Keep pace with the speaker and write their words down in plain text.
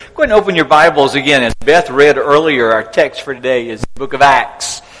Go ahead and open your Bibles again. As Beth read earlier, our text for today is the book of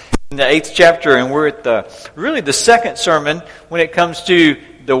Acts, in the 8th chapter, and we're at the second sermon when it comes to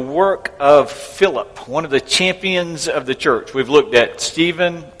the work of Philip, one of the champions of the church. We've looked at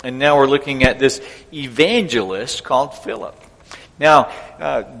Stephen, and now we're looking at this evangelist called Philip. Now,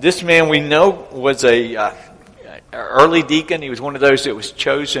 this man we know was a early deacon. He was one of those that was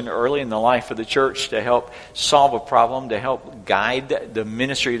chosen early in the life of the church to help solve a problem, to help guide the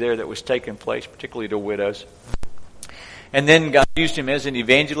ministry there that was taking place, particularly to widows. And then God used him as an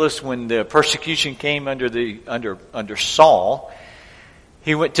evangelist when the persecution came under Saul.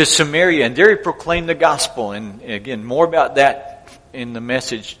 He went to Samaria, and there he proclaimed the gospel. And again, more about that in the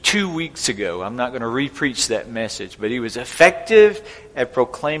message 2 weeks ago. I'm not going to re-preach that message, but he was effective at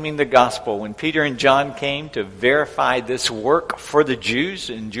proclaiming the gospel. When Peter and John came to verify this work for the Jews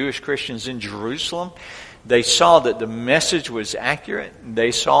and Jewish Christians in Jerusalem, they saw that the message was accurate.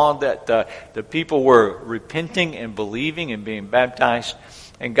 They saw that the people were repenting and believing and being baptized.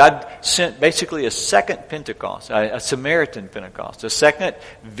 And God sent basically a second Pentecost, a Samaritan Pentecost, a second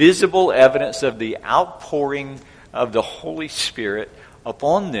visible evidence of the outpouring of the Holy Spirit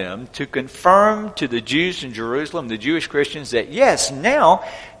upon them to confirm to the Jews in Jerusalem, the Jewish Christians, that yes, now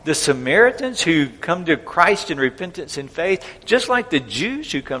the Samaritans who come to Christ in repentance and faith, just like the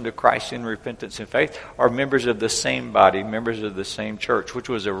Jews who come to Christ in repentance and faith, are members of the same body, members of the same church, which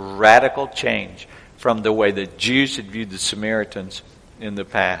was a radical change from the way the Jews had viewed the Samaritans in the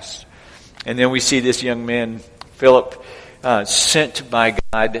past. And then we see this young man, Philip, sent by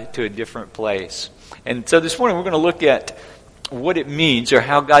God to a different place. And so this morning we're going to look at what it means or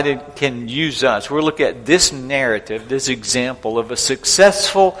how God can use us. We'll look at this narrative, this example of a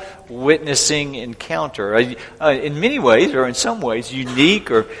successful witnessing encounter. In many ways, or in some ways,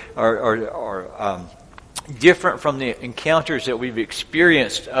 unique or different from the encounters that we've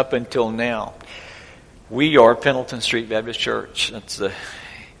experienced up until now. We are Pendleton Street Baptist Church.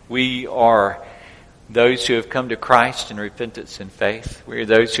 We are those who have come to Christ in repentance and faith. We are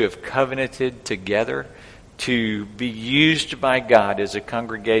those who have covenanted together to be used by God as a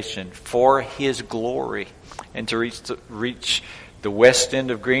congregation for His glory and to reach the west end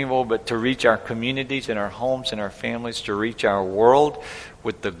of Greenville, but to reach our communities and our homes and our families, to reach our world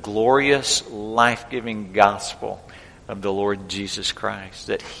with the glorious, life-giving gospel of the Lord Jesus Christ,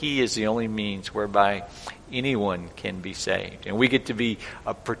 that He is the only means whereby anyone can be saved. And we get to be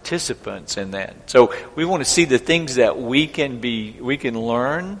participants in that. So we want to see the things that we can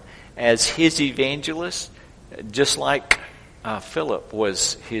learn as His evangelists, just like Philip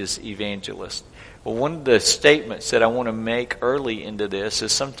was His evangelist. Well, one of the statements that I want to make early into this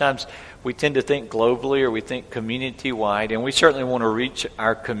is sometimes we tend to think globally or we think community-wide, and we certainly want to reach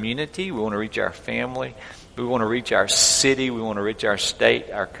our community, we want to reach our family, we want to reach our city, we want to reach our state,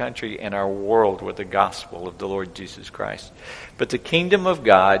 our country, and our world with the gospel of the Lord Jesus Christ. But the kingdom of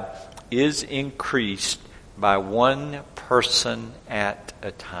God is increased by one person at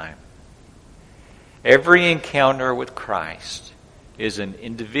a time. Every encounter with Christ is an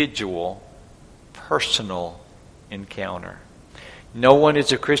individual, personal encounter. No one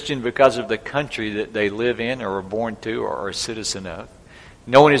is a Christian because of the country that they live in or are born to or are a citizen of.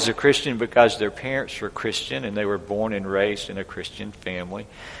 No one is a Christian because their parents were Christian and they were born and raised in a Christian family.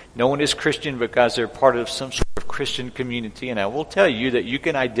 No one is Christian because they're part of some sort of Christian community. And I will tell you that you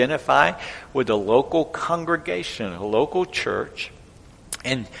can identify with a local congregation, a local church,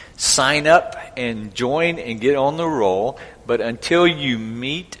 and sign up and join and get on the roll. But until you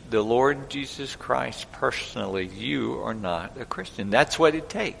meet the Lord Jesus Christ personally, you are not a Christian. That's what it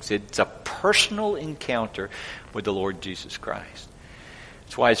takes. It's a personal encounter with the Lord Jesus Christ.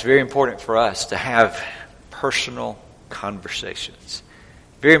 That's why it's very important for us to have personal conversations.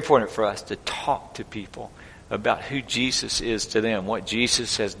 Very important for us to talk to people about who Jesus is to them, what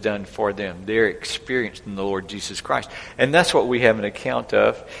Jesus has done for them, their experience in the Lord Jesus Christ. And that's what we have an account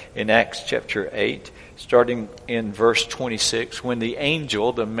of in Acts chapter 8, starting in verse 26, when the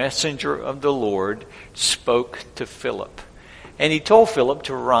angel, the messenger of the Lord, spoke to Philip. And he told Philip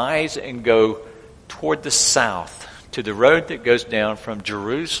to rise and go toward the south, to the road that goes down from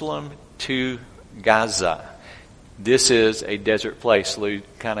Jerusalem to Gaza. This is a desert place. Lou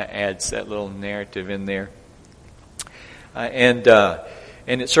kind of adds that little narrative in there. And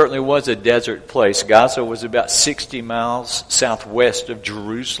it certainly was a desert place. Gaza was about 60 miles southwest of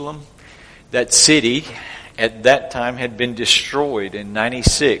Jerusalem. That city at that time had been destroyed in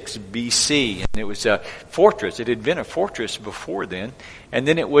 96 BC. And it was a fortress. It had been a fortress before then. And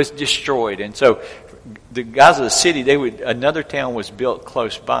then it was destroyed. And so the Gaza city, another town was built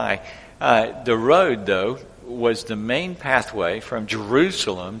close by. The road, though, was the main pathway from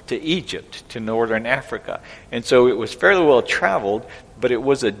Jerusalem to Egypt, to northern Africa. And so it was fairly well traveled, but it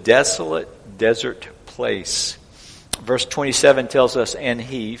was a desolate desert place. Verse 27 tells us, and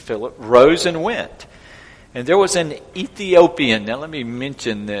he, Philip, rose and went. And there was an Ethiopian. Now let me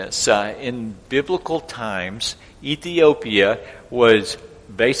mention this. In biblical times, Ethiopia was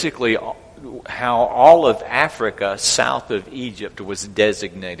basically how all of Africa south of Egypt was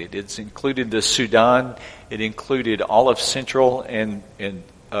designated. It's included the Sudan. It included all of Central and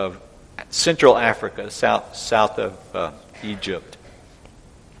Central Africa, south of Egypt.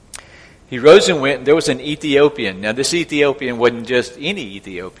 He rose and went, and there was an Ethiopian. Now this Ethiopian wasn't just any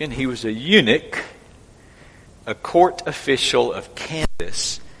Ethiopian. He was a eunuch, a court official of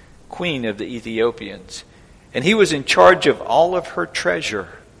Candace, queen of the Ethiopians. And he was in charge of all of her treasure.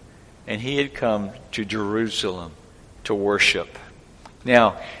 And he had come to Jerusalem to worship.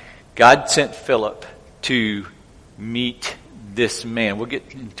 Now, God sent Philip to meet this man. We'll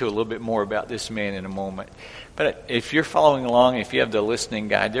get into a little bit more about this man in a moment. But if you're following along, if you have the listening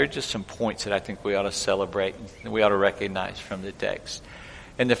guide, there are just some points that I think we ought to celebrate and we ought to recognize from the text.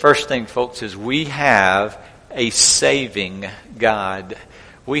 And the first thing, folks, is we have a saving God.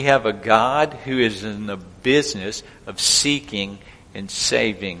 We have a God who is in the business of seeking and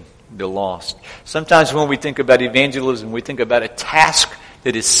saving the lost. Sometimes when we think about evangelism, we think about a task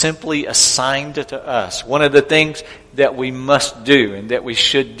that is simply assigned to us. One of the things that we must do and that we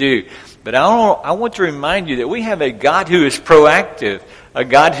should do. But I want to remind you that we have a God who is proactive, a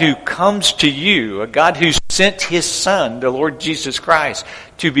God who comes to you, a God who sent His Son, the Lord Jesus Christ,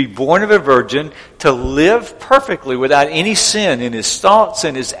 to be born of a virgin, to live perfectly without any sin in His thoughts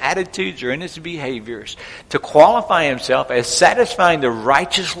and His attitudes or in His behaviors, to qualify Himself as satisfying the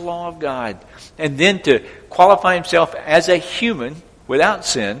righteous law of God, and then to qualify Himself as a human without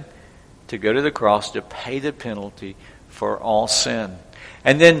sin, to go to the cross to pay the penalty for all sin.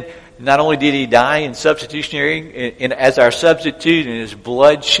 And then not only did He die in substitutionary, as our substitute, and His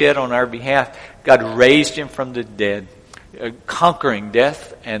blood shed on our behalf, God raised Him from the dead, conquering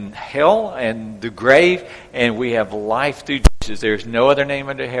death and hell and the grave, and we have life through Jesus. There's no other name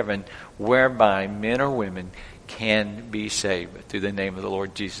under heaven whereby men or women can be saved, through the name of the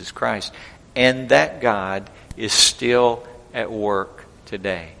Lord Jesus Christ. And that God is still at work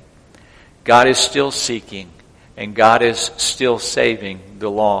today. God is still seeking, and God is still saving the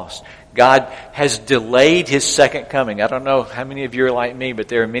lost. God has delayed His second coming. I don't know how many of you are like me, but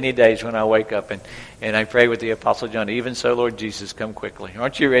there are many days when I wake up and I pray with the Apostle John, even so, Lord Jesus, come quickly.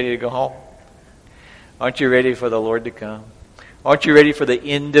 Aren't you ready to go home? Aren't you ready for the Lord to come? Aren't you ready for the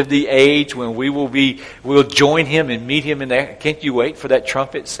end of the age when we'll join Him and meet Him in there? Can't you wait for that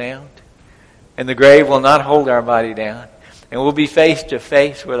trumpet sound? And the grave will not hold our body down. And we'll be face to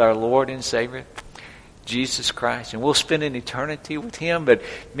face with our Lord and Savior, Jesus Christ. And we'll spend an eternity with Him. But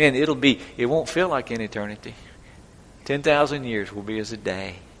man, it won't feel like an eternity. 10,000 years will be as a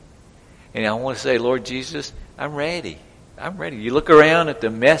day. And I want to say, Lord Jesus, I'm ready. I'm ready. You look around at the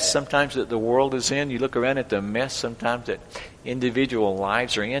mess sometimes that the world is in. You look around at the mess sometimes that individual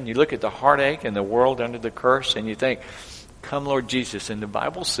lives are in. You look at the heartache and the world under the curse, and you think, come Lord Jesus. And the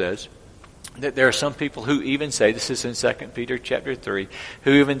Bible says that there are some people who even say, this is in 2 Peter chapter 3,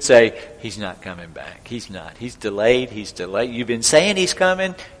 who even say, He's not coming back. He's not. He's delayed. You've been saying He's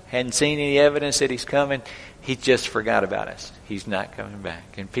coming, hadn't seen any evidence that He's coming. He just forgot about us. He's not coming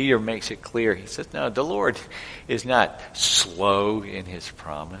back. And Peter makes it clear. He says, no, the Lord is not slow in His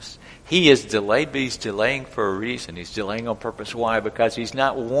promise. He is delayed, but He's delaying for a reason. He's delaying on purpose. Why? Because He's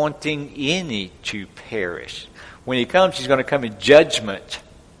not wanting any to perish. When He comes, He's going to come in judgment.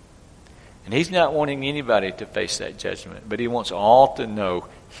 And He's not wanting anybody to face that judgment, but He wants all to know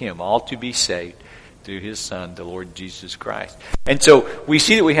Him, all to be saved through His Son, the Lord Jesus Christ. And so we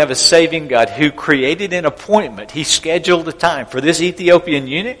see that we have a saving God who created an appointment. He scheduled a time for this Ethiopian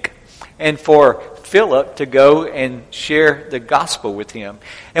eunuch and for Philip to go and share the gospel with him.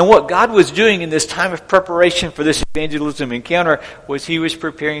 And what God was doing in this time of preparation for this evangelism encounter was He was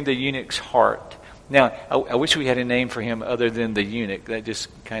preparing the eunuch's heart. Now, I wish we had a name for him other than the eunuch. That just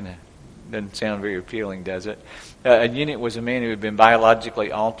kind of doesn't sound very appealing, does it? A eunuch was a man who had been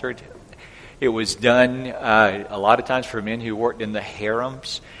biologically altered. It was done a lot of times for men who worked in the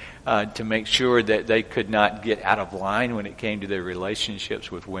harems to make sure that they could not get out of line when it came to their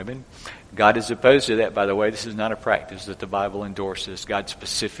relationships with women. God is opposed to that, by the way. This is not a practice that the Bible endorses. God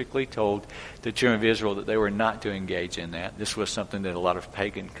specifically told the children of Israel that they were not to engage in that. This was something that a lot of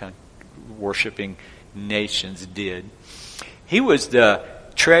pagan worshiping nations did. He was the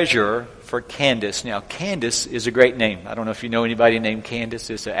treasurer for Candace. Now, Candace is a great name. I don't know if you know anybody named Candace.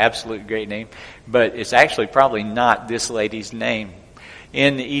 It's an absolute great name. But it's actually probably not this lady's name.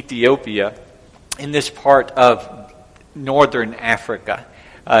 In Ethiopia, in this part of northern Africa,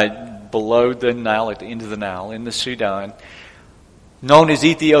 below the Nile, at the end of the Nile, in the Sudan, known as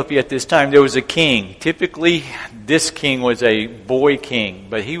Ethiopia at this time, there was a king. Typically, this king was a boy king,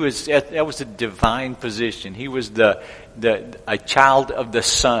 but that was a divine position. He was a child of the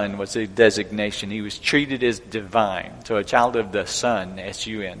sun was a designation. He was treated as divine. So a child of the sun,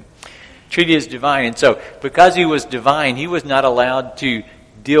 S-U-N. Treated as divine. And so because he was divine, he was not allowed to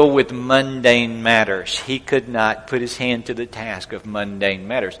deal with mundane matters. He could not put his hand to the task of mundane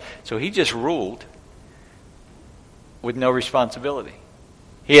matters. So he just ruled with no responsibility.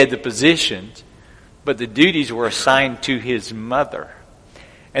 He had the positions, but the duties were assigned to his mother.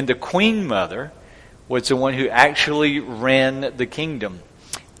 And the queen mother was the one who actually ran the kingdom.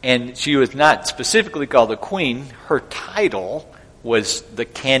 And she was not specifically called the queen. Her title was the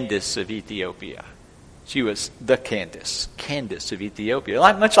Candace of Ethiopia. She was the Candace of Ethiopia.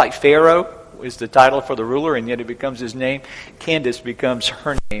 Much like Pharaoh is the title for the ruler, and yet it becomes his name. Candace becomes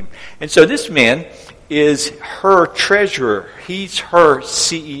her name. And so this man is her treasurer. He's her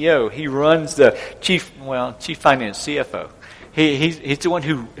CEO. He runs the chief finance, CFO. He's the one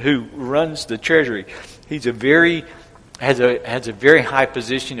who runs the treasury. He's has a very high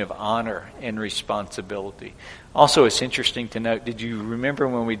position of honor and responsibility. Also, it's interesting to note, did you remember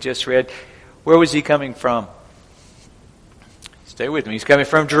when we just read, where was he coming from? Stay with me. He's coming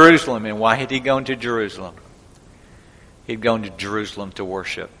from Jerusalem. And why had he gone to Jerusalem? He'd gone to Jerusalem to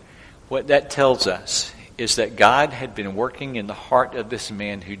worship. What that tells us is that God had been working in the heart of this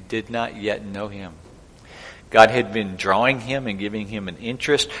man who did not yet know him. God had been drawing him and giving him an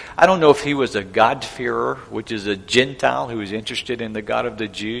interest. I don't know if he was a God-fearer, which is a Gentile who was interested in the God of the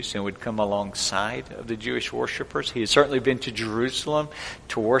Jews and would come alongside of the Jewish worshipers. He had certainly been to Jerusalem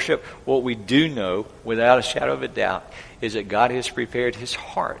to worship. What we do know, without a shadow of a doubt, is that God has prepared his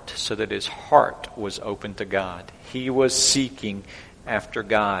heart so that his heart was open to God. He was seeking after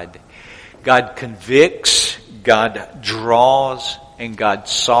God. God convicts, God draws, and God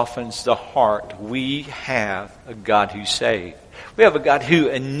softens the heart. We have a God who saves. We have a God who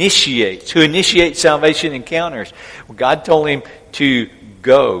initiates salvation encounters. God told him to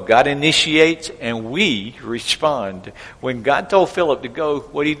go. God initiates and we respond. When God told Philip to go,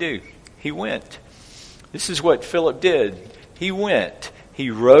 what did he do? He went. This is what Philip did. He went. He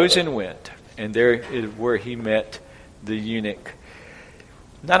rose and went. And there is where he met the eunuch.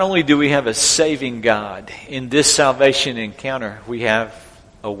 Not only do we have a saving God, in this salvation encounter, we have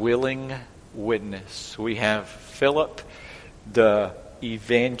a willing witness. We have Philip, the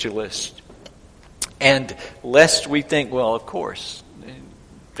evangelist. And lest we think, well, of course,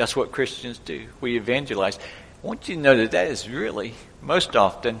 that's what Christians do. We evangelize. I want you to know that is really, most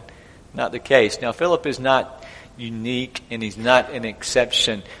often, not the case. Now, Philip is not unique and he's not an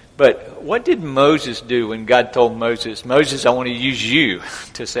exception. But what did Moses do when God told Moses, I want to use you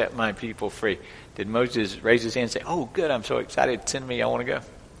to set my people free? Did Moses raise his hand and say, oh, good, I'm so excited, send me, I want to go?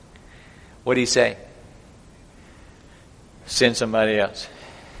 What did he say? Send somebody else.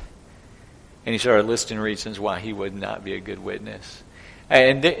 And he started listing reasons why he would not be a good witness.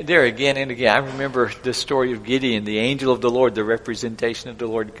 And there again and again, I remember the story of Gideon. The angel of the Lord, the representation of the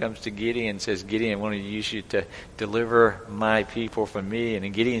Lord, comes to Gideon and says, Gideon, I want to use you to deliver my people from me. And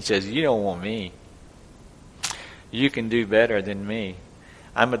then Gideon says, you don't want me. You can do better than me.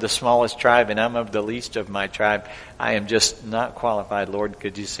 I'm of the smallest tribe and I'm of the least of my tribe. I am just not qualified. Lord,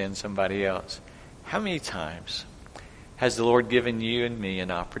 could you send somebody else? How many times has the Lord given you and me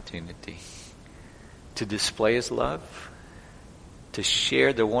an opportunity to display his love? To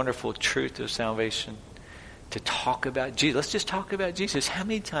share the wonderful truth of salvation, to talk about Jesus. Let's just talk about Jesus. How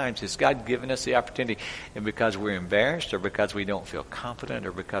many times has God given us the opportunity? And because we're embarrassed, or because we don't feel confident,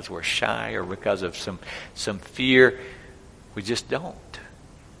 or because we're shy, or because of some fear, we just don't.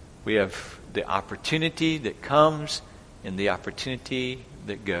 We have the opportunity that comes and the opportunity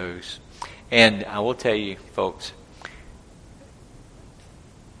that goes. And I will tell you, folks,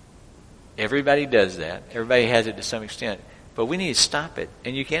 everybody does that. Everybody has it to some extent. But we need to stop it,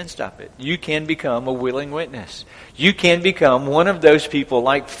 and you can stop it. You can become a willing witness. You can become one of those people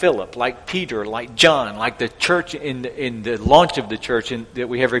like Philip, like Peter, like John, like the church in the launch of the church that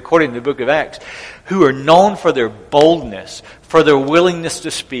we have recorded in the book of Acts, who are known for their boldness, for their willingness to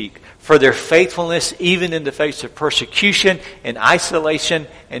speak, for their faithfulness even in the face of persecution and isolation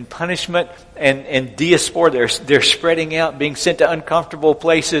and punishment and diaspora. They're spreading out, being sent to uncomfortable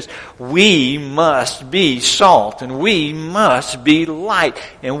places. We must be salt, and we must be light,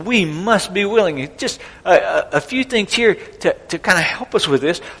 and we must be willing. Just a few things here to kind of help us with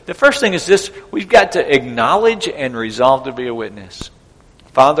this. The first thing is this: we've got to acknowledge and resolve to be a witness.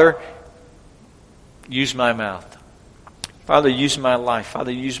 Father, use my mouth. Father, use my life.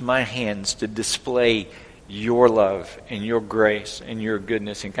 Father, use my hands to display your love and your grace and your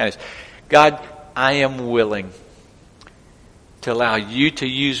goodness and kindness. God, I am willing to allow you to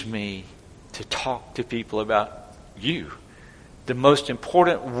use me to talk to people about you. The most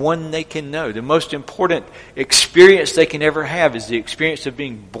important one they can know, the most important experience they can ever have is the experience of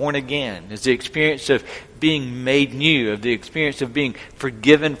being born again, is the experience of being made new, of the experience of being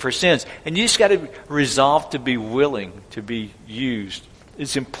forgiven for sins. And you just got to resolve to be willing to be used.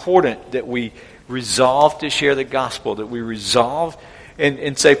 It's important that we resolve to share the gospel, that we resolve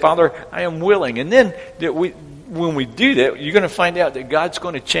and say, Father, I am willing. And then that when we do that, you're going to find out that God's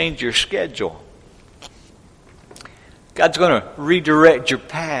going to change your schedule. God's going to redirect your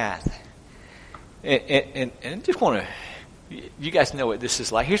path. And I just want to, you guys know what this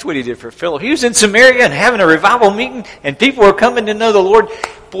is like. Here's what he did for Philip. He was in Samaria and having a revival meeting, and people were coming to know the Lord.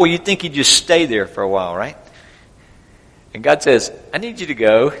 Boy, you'd think he'd just stay there for a while, right? And God says, I need you to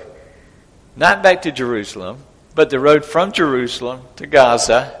go, not back to Jerusalem, but the road from Jerusalem to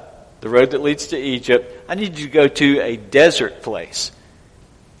Gaza, the road that leads to Egypt. I need you to go to a desert place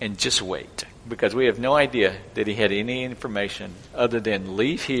and just wait. Because we have no idea that he had any information other than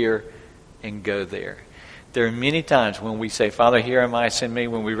leave here and go there. There are many times when we say, Father, here am I, send me,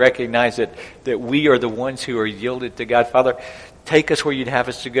 when we recognize that we are the ones who are yielded to God. Father, take us where you'd have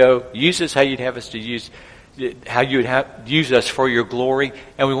us to go. Use us how you'd have us to use, how you would use us for your glory.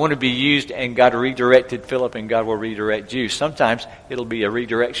 And we want to be used, and God redirected Philip, and God will redirect you. Sometimes it'll be a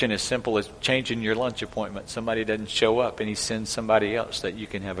redirection as simple as changing your lunch appointment. Somebody doesn't show up, and he sends somebody else that you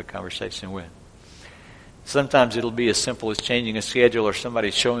can have a conversation with. Sometimes it'll be as simple as changing a schedule or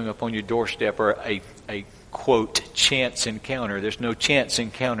somebody showing up on your doorstep, or a quote, chance encounter. There's no chance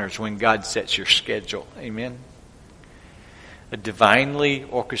encounters when God sets your schedule. Amen? A divinely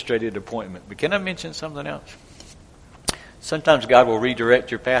orchestrated appointment. But can I mention something else? Sometimes God will redirect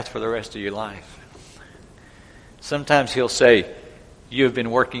your path for the rest of your life. Sometimes he'll say, you have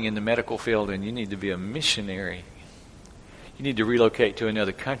been working in the medical field and you need to be a missionary. You need to relocate to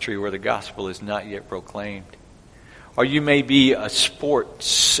another country where the gospel is not yet proclaimed. Or you may be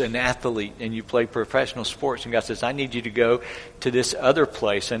an athlete, and you play professional sports, and God says, I need you to go to this other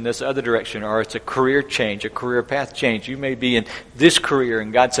place in this other direction. Or it's a career change, a career path change. You may be in this career,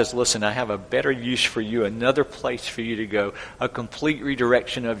 and God says, listen, I have a better use for you, another place for you to go, a complete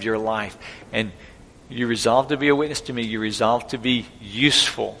redirection of your life. And you resolve to be a witness to me. You resolve to be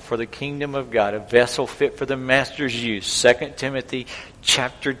useful for the kingdom of God, a vessel fit for the master's use. 2 Timothy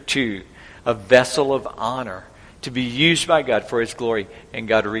chapter 2, a vessel of honor to be used by God for his glory, and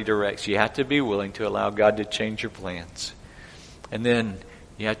God redirects. You have to be willing to allow God to change your plans. And then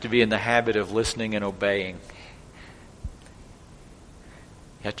you have to be in the habit of listening and obeying. You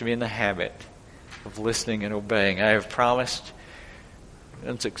have to be in the habit of listening and obeying. I have promised,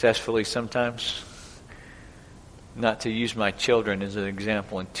 unsuccessfully sometimes, not to use my children as an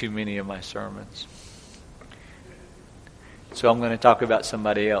example in too many of my sermons. So I'm going to talk about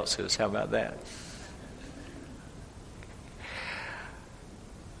somebody else's. How about that?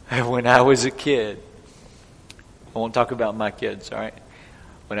 When I was a kid, I won't talk about my kids, all right?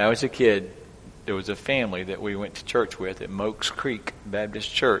 When I was a kid, there was a family that we went to church with at Mokes Creek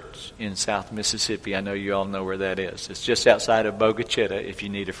Baptist Church in South Mississippi. I know you all know where that is. It's just outside of Bogachita if you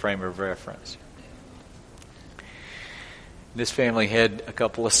need a frame of reference. This family had a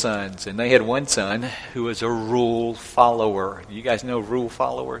couple of sons, and they had one son who was a rule follower. You guys know rule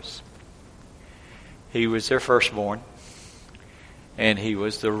followers? He was their firstborn, and he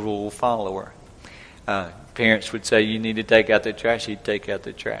was the rule follower. Parents would say, you need to take out the trash. He'd take out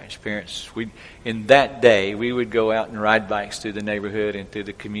the trash. In that day, we would go out and ride bikes through the neighborhood and through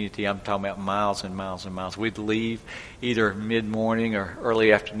the community. I'm talking about miles and miles and miles. We'd leave either mid-morning or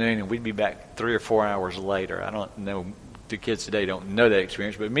early afternoon, and we'd be back 3 or 4 hours later. I don't know. The kids today don't know that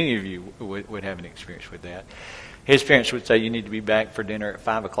experience, but many of you would have an experience with that. His parents would say, you need to be back for dinner at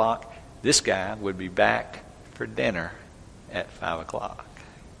 5 o'clock. This guy would be back for dinner at 5 o'clock.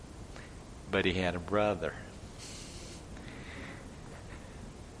 But he had a brother.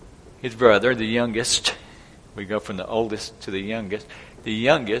 His brother, the youngest, we go from the oldest to the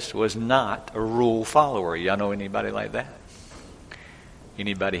youngest was not a rule follower. Y'all know anybody like that?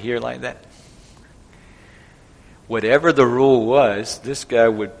 Anybody here like that? Whatever the rule was, this guy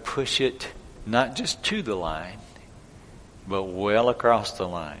would push it not just to the line, but well across the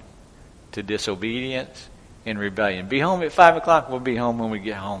line to disobedience and rebellion. Be home at 5 o'clock, we'll be home when we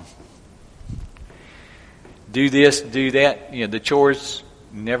get home. Do this, do that. The chores,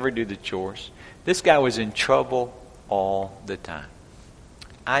 never do the chores. This guy was in trouble all the time.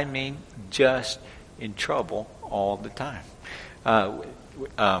 I mean, just in trouble all the time.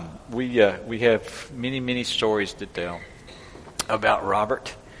 We have many stories to tell about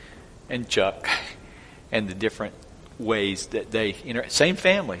Robert and Chuck and the different ways that they same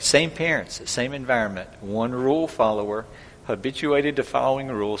family, same parents, same environment. One rule follower, habituated to following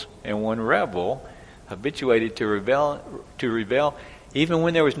rules, and one rebel, habituated to rebel, even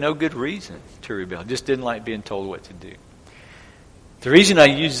when there was no good reason to rebel. Just didn't like being told what to do. The reason I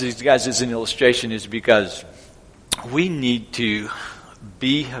use these guys as an illustration is because we need to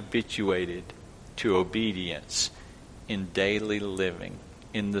be habituated to obedience in daily living,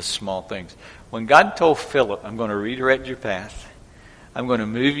 in the small things. When God told Philip, I'm going to redirect your path, I'm going to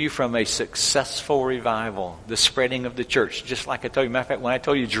move you from a successful revival, the spreading of the church, just like I told you. Matter of fact, when I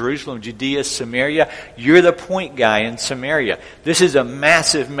told you Jerusalem, Judea, Samaria, you're the point guy in Samaria. This is a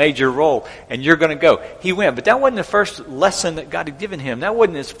massive, major role, and you're going to go. He went, but that wasn't the first lesson that God had given him. That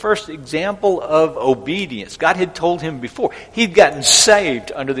wasn't his first example of obedience. God had told him before. He'd gotten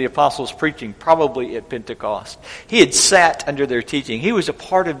saved under the apostles' preaching, probably at Pentecost. He had sat under their teaching. He was a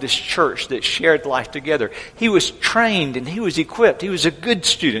part of this church that shared life together. He was trained and he was equipped. He was a good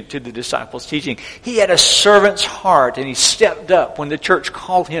student to the disciples' teaching. He had a servant's heart, and he stepped up when the church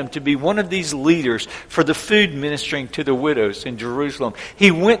called him to be one of these leaders for the food ministering to the widows in Jerusalem. He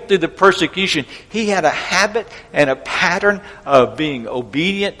went through the persecution. He had a habit and a pattern of being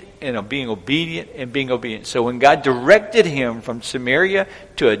obedient and of being obedient and being obedient. So when God directed him from Samaria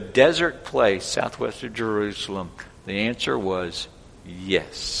to a desert place southwest of Jerusalem, the answer was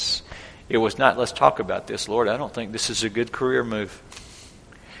yes. It was not, let's talk about this, Lord. I don't think this is a good career move.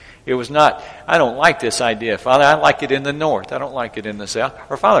 It was not, I don't like this idea. Father, I like it in the north. I don't like it in the south.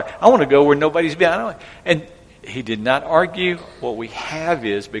 Or Father, I want to go where nobody's been. And he did not argue. What we have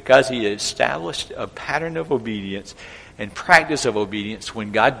is, because he established a pattern of obedience and practice of obedience,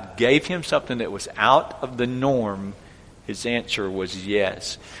 when God gave him something that was out of the norm, his answer was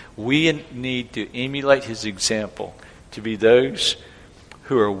yes. We need to emulate his example, to be those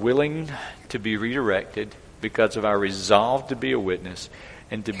who are willing to be redirected because of our resolve to be a witness,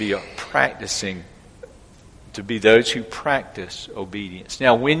 and to be to be those who practice obedience.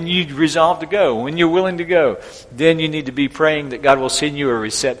 Now, when you resolve to go, when you're willing to go, then you need to be praying that God will send you a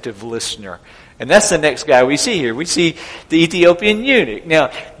receptive listener. And that's the next guy we see here. We see the Ethiopian eunuch.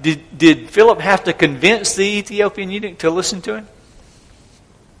 Now, did Philip have to convince the Ethiopian eunuch to listen to him?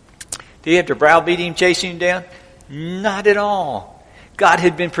 Did he have to browbeat him, chase him down? Not at all. God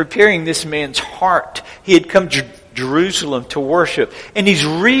had been preparing this man's heart. He had come to Jerusalem to worship. And he's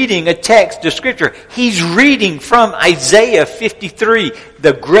reading a text of Scripture. He's reading from Isaiah 53,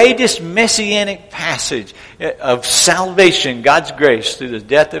 the greatest messianic passage of salvation, God's grace through the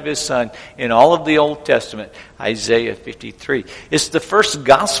death of his Son in all of the Old Testament, Isaiah 53. It's the first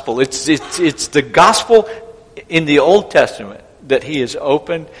gospel. It's the gospel in the Old Testament that he has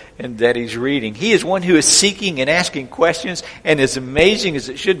opened and that he's reading. He is one who is seeking and asking questions, and as amazing as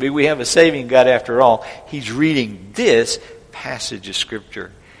it should be, we have a saving God after all. He's reading this passage of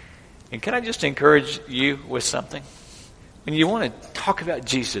Scripture. And can I just encourage you with something? When you want to talk about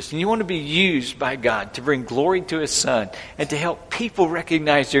Jesus and you want to be used by God to bring glory to his Son and to help people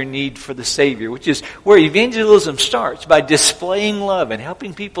recognize their need for the Savior, which is where evangelism starts, by displaying love and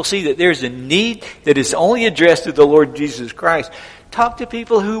helping people see that there's a need that is only addressed through the Lord Jesus Christ. Talk to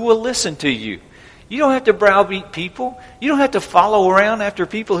people who will listen to you. You don't have to browbeat people. You don't have to follow around after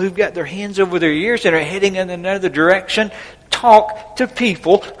people who've got their hands over their ears and are heading in another direction. Talk to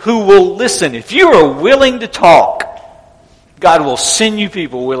people who will listen. If you are willing to talk, God will send you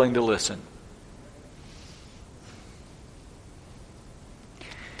people willing to listen.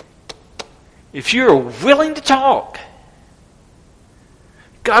 If you're willing to talk,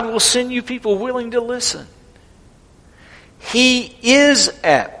 God will send you people willing to listen. He is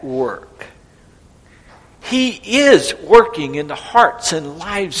at work. He is working in the hearts and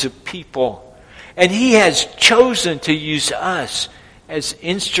lives of people. And he has chosen to use us as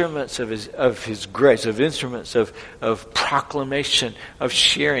instruments of his grace, of instruments of proclamation, of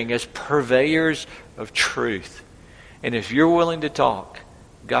sharing, as purveyors of truth. And if you're willing to talk,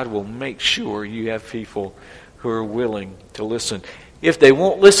 God will make sure you have people who are willing to listen. If they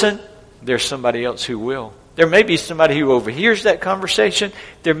won't listen, there's somebody else who will. There may be somebody who overhears that conversation.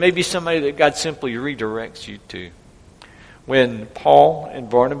 There may be somebody that God simply redirects you to. When Paul and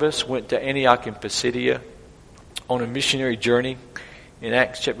Barnabas went to Antioch in Pisidia on a missionary journey, in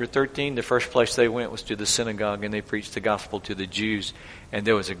Acts chapter 13, the first place they went was to the synagogue, and they preached the gospel to the Jews, and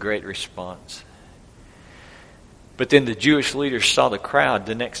there was a great response. But then the Jewish leaders saw the crowd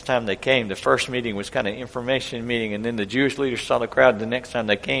the next time they came. The first meeting was kind of an information meeting, and then the Jewish leaders saw the crowd the next time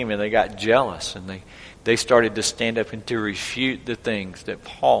they came, and they got jealous, and they started to stand up and to refute the things that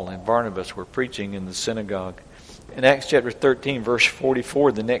Paul and Barnabas were preaching in the synagogue. In Acts chapter 13, verse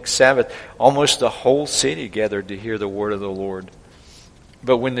 44, the next Sabbath, almost the whole city gathered to hear the word of the Lord.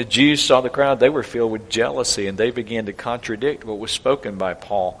 But when the Jews saw the crowd, they were filled with jealousy, and they began to contradict what was spoken by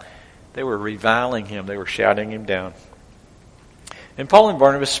Paul. They were reviling him. They were shouting him down. And Paul and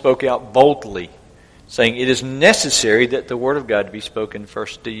Barnabas spoke out boldly, saying, "It is necessary that the word of God be spoken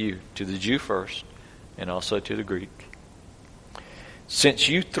first to you, to the Jew first, and also to the Greek. Since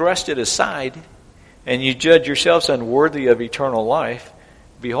you thrust it aside, and you judge yourselves unworthy of eternal life,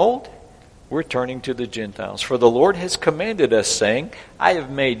 behold, we're turning to the Gentiles. For the Lord has commanded us, saying, I have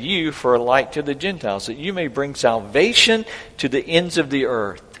made you for a light to the Gentiles, that you may bring salvation to the ends of the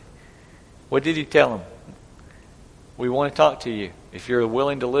earth." What did he tell them? We want to talk to you. If you're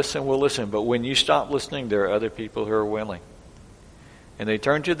willing to listen, we'll listen. But when you stop listening, there are other people who are willing. And they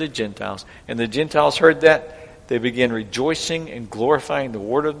turned to the Gentiles. And the Gentiles heard that. They began rejoicing and glorifying the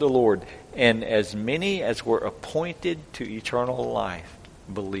word of the Lord. And as many as were appointed to eternal life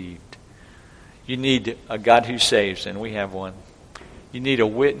believed. You need a God who saves, and we have one. You need a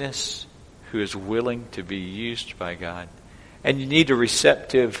witness who is willing to be used by God. And you need a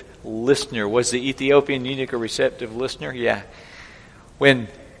receptive listener. Was the Ethiopian eunuch a receptive listener? Yeah. When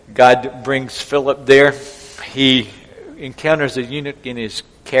God brings Philip there, he encounters the eunuch in his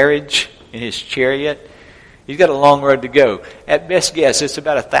carriage, in his chariot. He's got a long road to go. At best guess, it's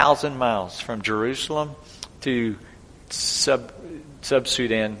about 1,000 miles from Jerusalem to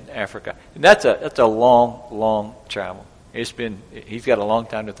sub-Sudan, Africa. And that's a long travel. He's got a long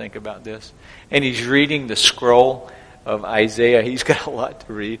time to think about this. And he's reading the scroll of Isaiah. He's got a lot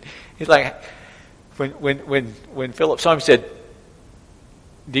to read. He's like, when Philip saw him, he said,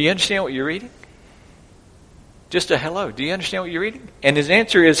 "Do you understand what you're reading?" Just a hello. "Do you understand what you're reading?" And his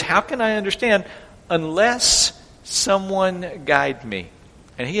answer is, "How can I understand unless someone guide me?"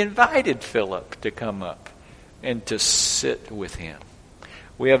 And he invited Philip to come up and to sit with him.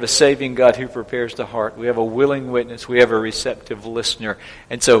 We have a saving God who prepares the heart. We have a willing witness. We have a receptive listener.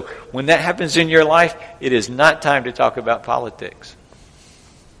 And so when that happens in your life, it is not time to talk about politics.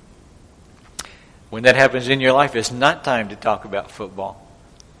 When that happens in your life, it's not time to talk about football.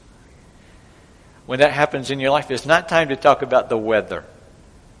 When that happens in your life, it's not time to talk about the weather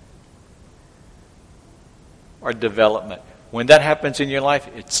or development. When that happens in your life,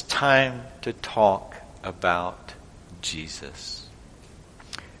 it's time to talk about Jesus.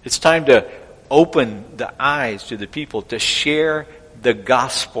 It's time to open the eyes to the people, to share the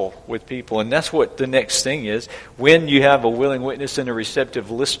gospel with people. And that's what the next thing is. When you have a willing witness and a receptive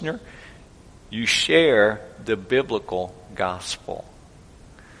listener, you share the biblical gospel.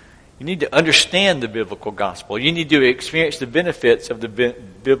 You need to understand the biblical gospel. You need to experience the benefits of the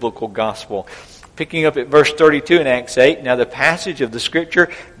biblical gospel. Picking up at verse 32 in Acts 8, now the passage of the scripture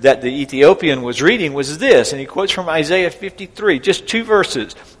that the Ethiopian was reading was this, and he quotes from Isaiah 53, just 2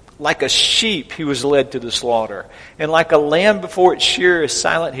 verses. "Like a sheep he was led to the slaughter, and like a lamb before its shearer is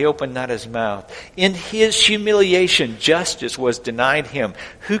silent, he opened not his mouth. In his humiliation justice was denied him.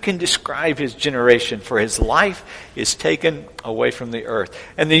 Who can describe his generation? For his life is taken away from the earth."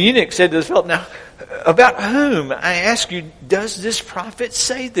 And the eunuch said to Philip, "Now, about whom, I ask you, does this prophet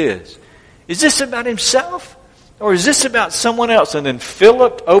say this? Is this about himself? Or is this about someone else?" And then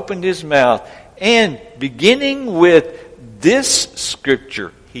Philip opened his mouth, and beginning with this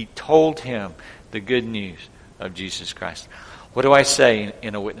scripture, he told him the good news of Jesus Christ. What do I say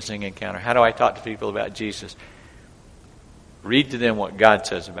in a witnessing encounter? How do I talk to people about Jesus? Read to them what God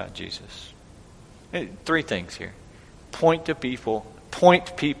says about Jesus. 3 things here. Point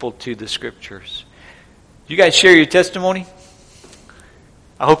people to the scriptures. You guys share your testimony?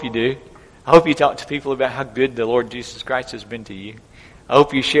 I hope you do. I hope you talk to people about how good the Lord Jesus Christ has been to you. I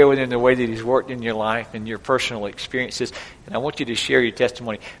hope you share with them the way that He's worked in your life and your personal experiences. And I want you to share your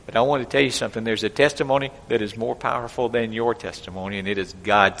testimony. But I want to tell you something. There's a testimony that is more powerful than your testimony, and it is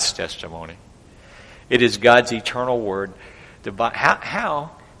God's testimony. It is God's eternal word. How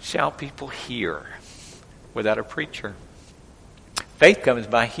shall people hear without a preacher? Faith comes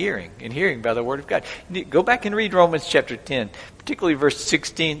by hearing, and hearing by the Word of God. Go back and read Romans chapter 10, particularly verse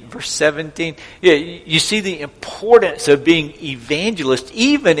 16, verse 17. Yeah, you see the importance of being evangelist,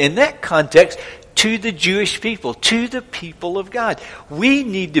 even in that context, to the Jewish people, to the people of God. We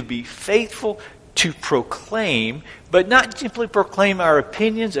need to be faithful to proclaim, but not simply proclaim our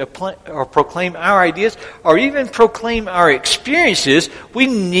opinions or proclaim our ideas or even proclaim our experiences. We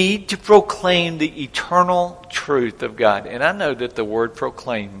need to proclaim the eternal truth of God. And I know that the word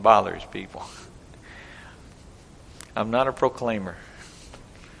proclaim bothers people. I'm not a proclaimer.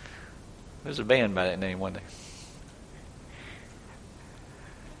 There's a band by that name, wasn't there?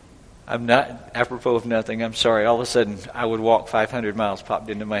 I'm not, apropos of nothing, I'm sorry, all of a sudden I would walk 500 miles popped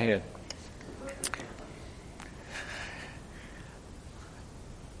into my head.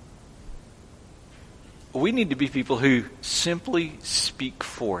 We need to be people who simply speak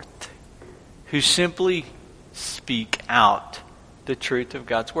forth, who simply speak out the truth of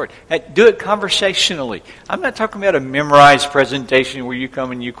God's Word. Do it conversationally. I'm not talking about a memorized presentation where you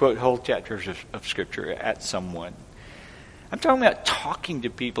come and you quote whole chapters of Scripture at someone. I'm talking about talking to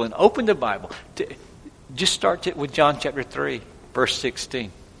people and open the Bible. Just start it with John chapter 3, verse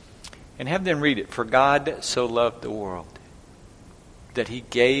 16. And have them read it. For God so loved the world that He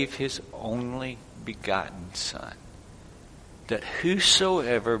gave His only begotten Son, that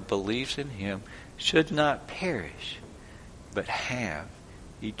whosoever believes in Him should not perish, but have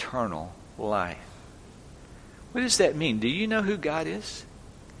eternal life. What does that mean? Do you know who God is?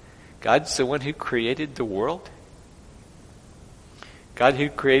 God's the one who created the world. God who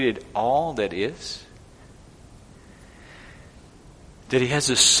created all that is. That He has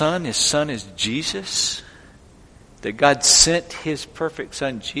a Son. His Son is Jesus. That God sent His perfect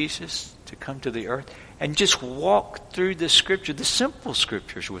Son, Jesus, to come to the earth and just walk through the Scripture, the simple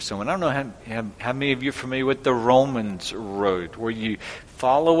Scriptures with someone. I don't know how many of you are familiar with the Romans Road, where you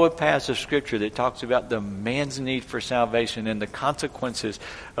follow a path of Scripture that talks about the man's need for salvation and the consequences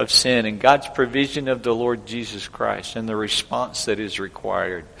of sin and God's provision of the Lord Jesus Christ and the response that is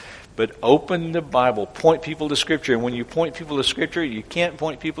required. But open the Bible, point people to Scripture. And when you point people to Scripture, you can't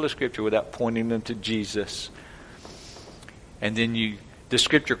point people to Scripture without pointing them to Jesus. And then the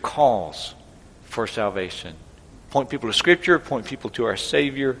Scripture calls for salvation. Point people to Scripture, point people to our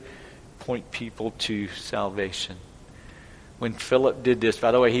Savior, point people to salvation. When Philip did this,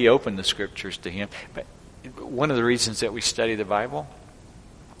 by the way, he opened the Scriptures to him. But one of the reasons that we study the Bible,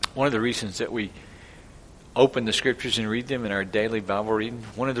 one of the reasons that we open the Scriptures and read them in our daily Bible reading,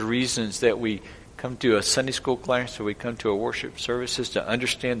 one of the reasons that we come to a Sunday school class or we come to a worship service is to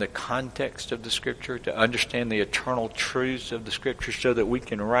understand the context of the Scripture, to understand the eternal truths of the Scripture so that we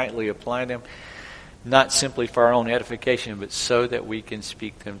can rightly apply them, not simply for our own edification, but so that we can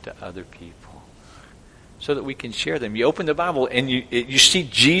speak them to other people, so that we can share them. You open the Bible and you see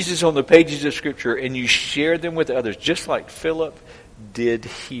Jesus on the pages of Scripture and you share them with others, just like Philip did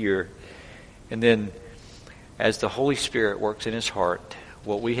here. And then as the Holy Spirit works in his heart,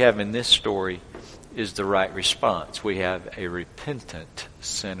 what we have in this story is the right response. We have a repentant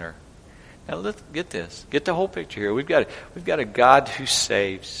sinner. Now let's get this. Get the whole picture here. We've got a God who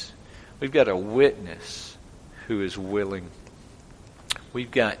saves. We've got a witness who is willing.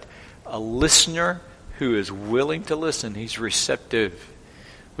 We've got a listener who is willing to listen. He's receptive.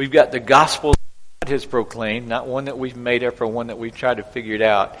 We've got the gospel God has proclaimed, not one that we've made up or one that we've tried to figure it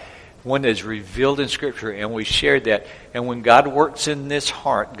out. One that is revealed in Scripture, and we shared that. And when God works in this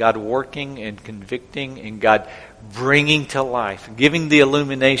heart, God working and convicting and God bringing to life, giving the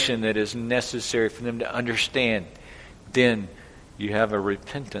illumination that is necessary for them to understand, then you have a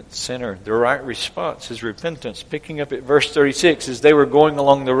repentant sinner. The right response is repentance. Picking up at verse 36, as they were going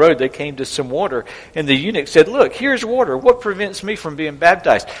along the road, they came to some water, and the eunuch said, "Look, here's water. What prevents me from being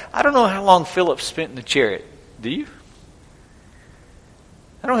baptized?" I don't know how long Philip spent in the chariot. Do you?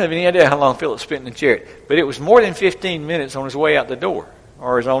 I don't have any idea how long Philip spent in the chariot, but it was more than 15 minutes on his way out the door,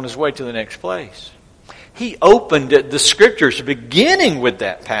 or on his way to the next place. He opened the Scriptures beginning with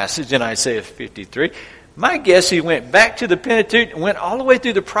that passage in Isaiah 53. My guess, he went back to the Pentateuch, went all the way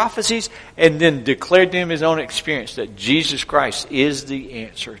through the prophecies, and then declared to him his own experience that Jesus Christ is the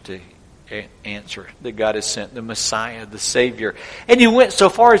answer that God has sent, the Messiah, the Savior. And he went so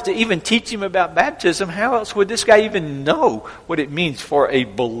far as to even teach him about baptism. How else would this guy even know what it means for a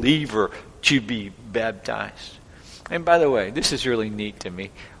believer to be baptized? And by the way, this is really neat to me.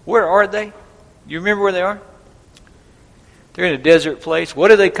 Where are they? You remember where they are? They're in a desert place. What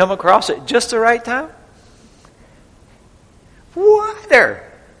do they come across at just the right time? Water.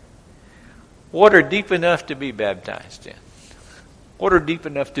 Water deep enough to be baptized in. Water deep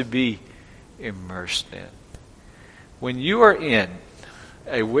enough to be immersed in. When you are in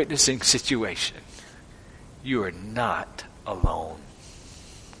a witnessing situation, you are not alone.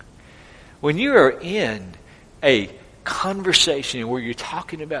 When you are in a conversation where you're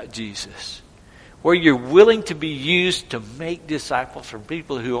talking about Jesus, where you're willing to be used to make disciples from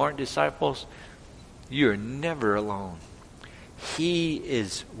people who aren't disciples, you're never alone. He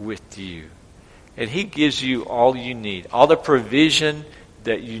is with you. And He gives you all you need. All the provision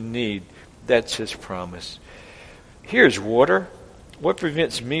that you need. That's His promise. Here's water. What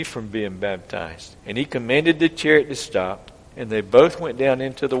prevents me from being baptized? And He commanded the chariot to stop, and they both went down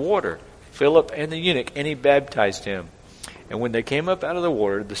into the water, Philip and the eunuch, and He baptized him. And when they came up out of the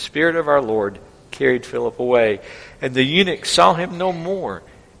water, the Spirit of our Lord carried Philip away. And the eunuch saw him no more,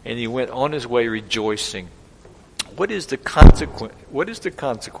 and he went on his way rejoicing. What is the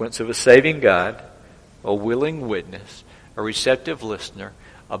consequence of a saving God, a willing witness, a receptive listener,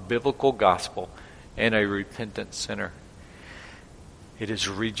 a biblical gospel, and a repentant sinner? It is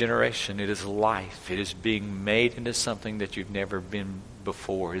regeneration. It is life. It is being made into something that you've never been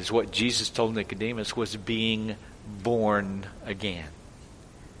before. It is what Jesus told Nicodemus was being born again.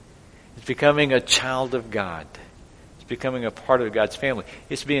 It's becoming a child of God. It's becoming a part of God's family.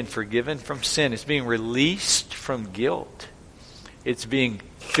 It's being forgiven from sin. It's being released from guilt. It's being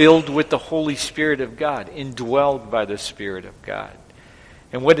filled with the Holy Spirit of God, indwelled by the Spirit of God.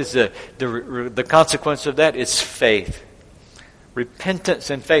 And what is the consequence of that? It's faith. Repentance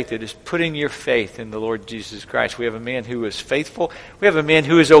and faith. It is putting your faith in the Lord Jesus Christ. We have a man who is faithful. We have a man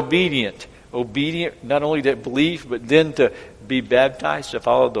who is obedient. Obedient not only to believe, but then to be baptized, to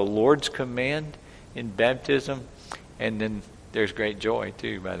follow the Lord's command in baptism. And then there's great joy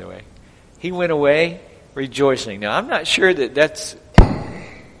too, by the way. He went away rejoicing. Now, I'm not sure that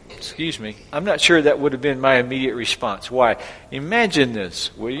I'm not sure that would have been my immediate response. Why? Imagine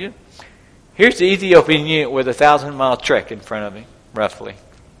this, will you? Here's the Ethiopian eunuch with a 1,000-mile trek in front of him, roughly.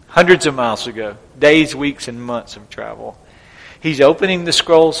 Hundreds of miles ago. Days, weeks, and months of travel. He's opening the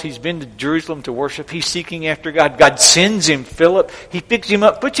scrolls. He's been to Jerusalem to worship. He's seeking after God. God sends him Philip. He picks him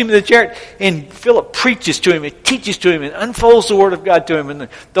up, puts him in the chariot, and Philip preaches to him, and teaches to him, and unfolds the Word of God to him. And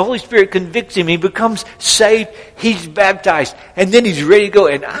the Holy Spirit convicts him. He becomes saved. He's baptized. And then he's ready to go.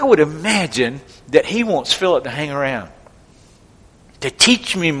 And I would imagine that he wants Philip to hang around, to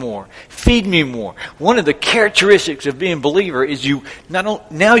teach me more, feed me more. One of the characteristics of being a believer is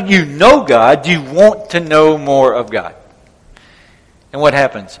now you know God, you want to know more of God. And what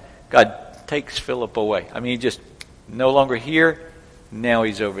happens? God takes Philip away. I mean, he just no longer here, now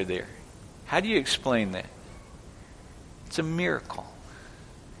he's over there. How do you explain that? It's a miracle.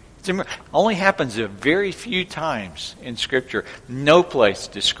 Only happens a very few times in Scripture. No place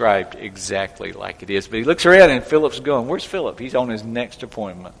described exactly like it is. But he looks around and Philip's going. Where's Philip? He's on his next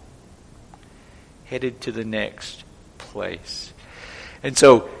appointment. Headed to the next place. And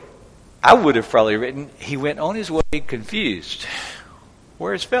so I would have probably written, he went on his way confused.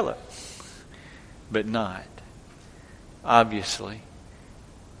 Where's Philip? But not. Obviously.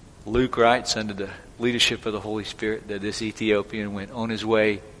 Luke writes under the leadership of the Holy Spirit that this Ethiopian went on his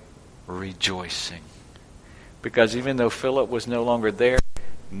way rejoicing. Because even though Philip was no longer there,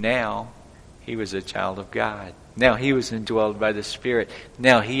 now he was a child of God. Now he was indwelled by the Spirit.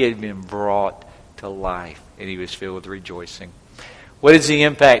 Now he had been brought to life, and he was filled with rejoicing. What is the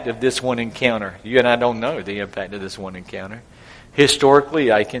impact of this one encounter? You and I don't know the impact of this one encounter.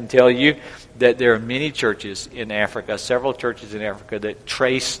 Historically, I can tell you that there are many churches in Africa, several churches in Africa, that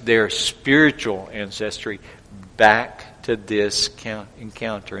trace their spiritual ancestry back to this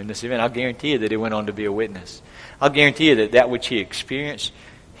encounter and this event. I'll guarantee you that he went on to be a witness. I'll guarantee you that which he experienced,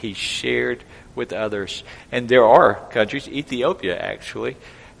 he shared with others. And there are countries, Ethiopia actually,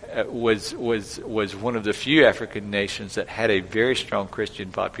 was one of the few African nations that had a very strong Christian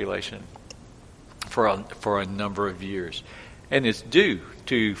population for a number of years. And it's due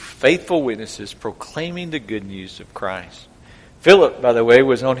to faithful witnesses proclaiming the good news of Christ. Philip, by the way,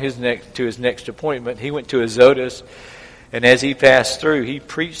 was on his next appointment. He went to Azotus, and as he passed through, he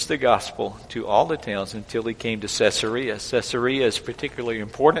preached the gospel to all the towns until he came to Caesarea. Caesarea is particularly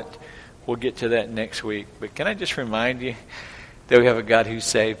important. We'll get to that next week. But can I just remind you that we have a God who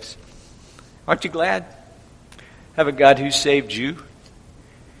saves? Aren't you glad? Have a God who saved you.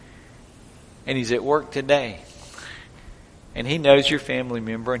 And He's at work today. And He knows your family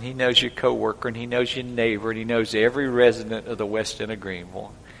member, and He knows your coworker, and He knows your neighbor, and He knows every resident of the West End of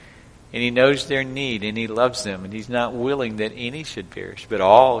Greenville. And He knows their need, and He loves them, and He's not willing that any should perish, but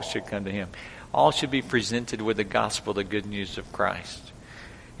all should come to Him. All should be presented with the gospel, the good news of Christ.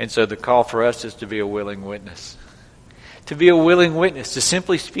 And so the call for us is to be a willing witness. To be a willing witness, to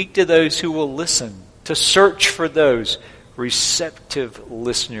simply speak to those who will listen, to search for those receptive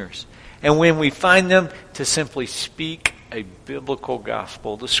listeners. And when we find them, to simply speak a biblical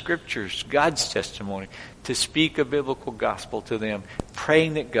gospel, the Scriptures, God's testimony, to speak a biblical gospel to them,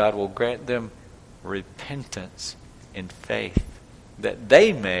 praying that God will grant them repentance and faith, that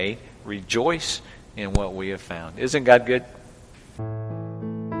they may rejoice in what we have found. Isn't God good?